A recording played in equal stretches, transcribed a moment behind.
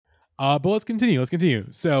But let's continue. Let's continue.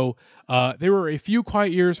 So, there were a few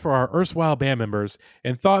quiet years for our erstwhile band members,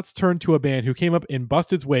 and thoughts turned to a band who came up in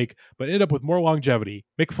Busted's wake, but ended up with more longevity.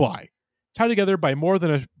 McFly, tied together by more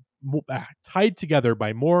than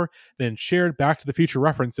shared Back to the Future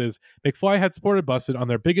references. McFly had supported Busted on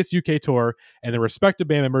their biggest UK tour, and their respective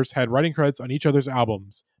band members had writing credits on each other's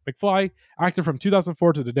albums. McFly, active from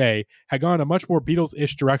 2004 to today, had gone a much more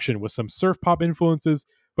Beatles-ish direction with some surf pop influences,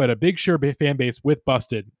 but a big shared fan base with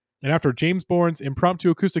Busted. And after James Bourne's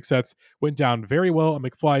impromptu acoustic sets went down very well on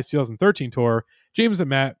McFly's 2013 tour, James and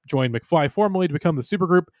Matt joined McFly formally to become the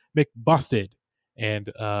supergroup McBusted.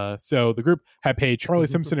 And so the group had paid Charlie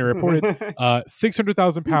Simpson a reported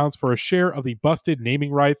 £600,000 for a share of the Busted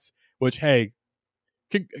naming rights, which, hey,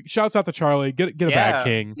 shouts out to Charlie. Get a bag,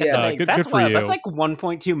 King. Yeah, good for you. That's like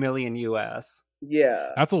 1.2 million US.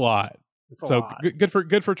 Yeah, that's a lot.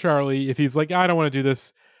 Good for Charlie. If he's like, I don't want to do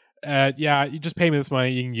this, you just pay me this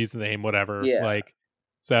money, you can use the name, whatever. Yeah. Like,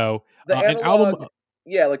 so the an album.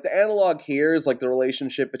 Yeah, like the analog here is like the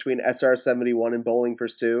relationship between SR-71 and Bowling for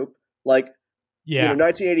Soup. Like, yeah,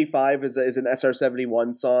 1985 is an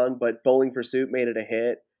SR-71 song, but Bowling for Soup made it a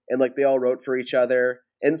hit, and like they all wrote for each other.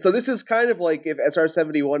 And so this is kind of like if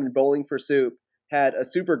SR-71 and Bowling for Soup had a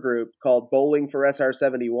supergroup called Bowling for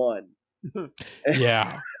SR-71.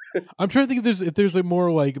 Yeah. I'm trying to think if there's a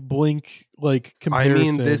more like Blink like comparison.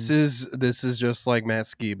 I mean, this is just like Matt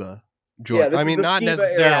Skiba. Yeah, I mean, not Skiba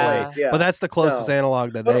necessarily, era, but that's the closest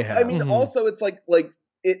analog that they have. I mean, also it's like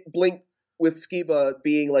Blink with Skiba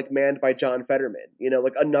being like manned by John Fetterman,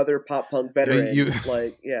 like another pop punk veteran.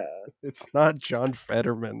 It's not John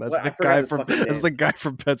Fetterman. That's the guy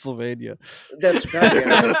from Pennsylvania. That's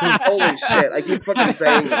goddamn. Holy shit! I keep fucking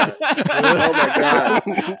saying that. Oh my god!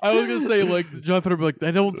 I was gonna say like John Fetterman. Like I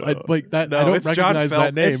don't recognize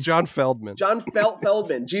that name. It's John Feldman. John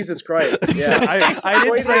Feldman. Jesus Christ! Yeah, I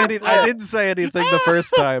didn't say anything. I didn't say anything the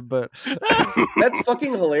first time, but that's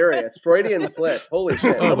fucking hilarious. Freudian slip. Holy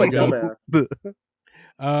shit! I'm a dumbass. An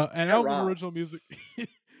album of original music soon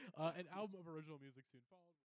followed.